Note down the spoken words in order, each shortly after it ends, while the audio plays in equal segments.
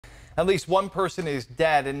At least one person is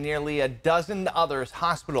dead and nearly a dozen others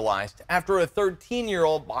hospitalized after a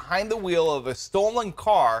 13-year-old behind the wheel of a stolen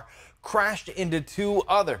car crashed into two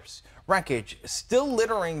others. Wreckage still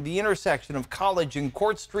littering the intersection of College and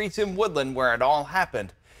Court Streets in Woodland where it all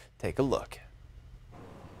happened. Take a look.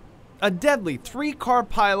 A deadly three-car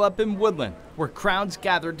pileup in Woodland where crowds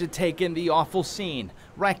gathered to take in the awful scene.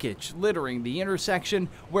 Wreckage littering the intersection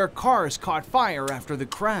where cars caught fire after the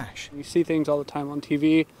crash. You see things all the time on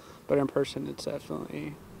TV, but in person it's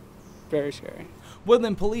definitely very scary.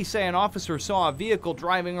 Woodland police say an officer saw a vehicle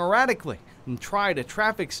driving erratically and tried a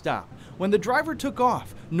traffic stop when the driver took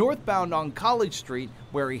off northbound on College Street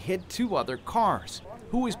where he hit two other cars.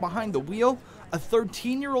 Who was behind the wheel? A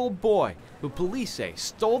 13-year-old boy who police say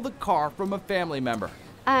stole the car from a family member.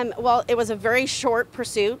 Well, it was a very short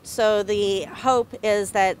pursuit, so the hope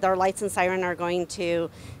is that their lights and siren are going to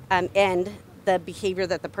end the behavior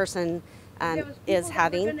that the person is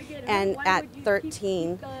having. And at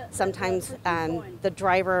 13, sometimes the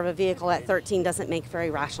driver of a vehicle at 13 doesn't make very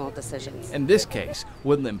rational decisions. In this case,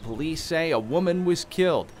 Woodland police say a woman was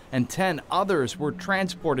killed and 10 others were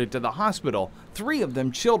transported to the hospital, 3 of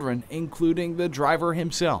them children, including the driver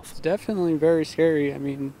himself. It's definitely very scary. I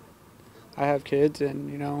mean, I have kids,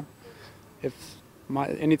 and you know, if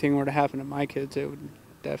anything were to happen to my kids, it would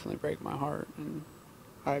definitely break my heart. And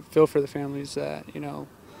I feel for the families that, you know,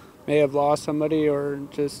 may have lost somebody or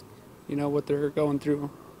just, you know, what they're going through.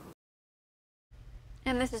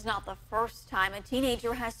 And this is not the first time a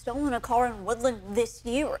teenager has stolen a car in Woodland this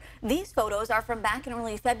year. These photos are from back in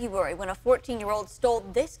early February when a 14-year-old stole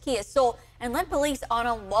this Kia Soul and led police on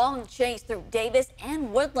a long chase through Davis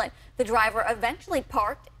and Woodland. The driver eventually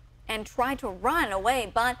parked and tried to run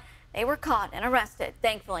away, but they were caught and arrested.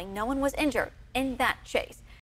 Thankfully, no one was injured in that chase.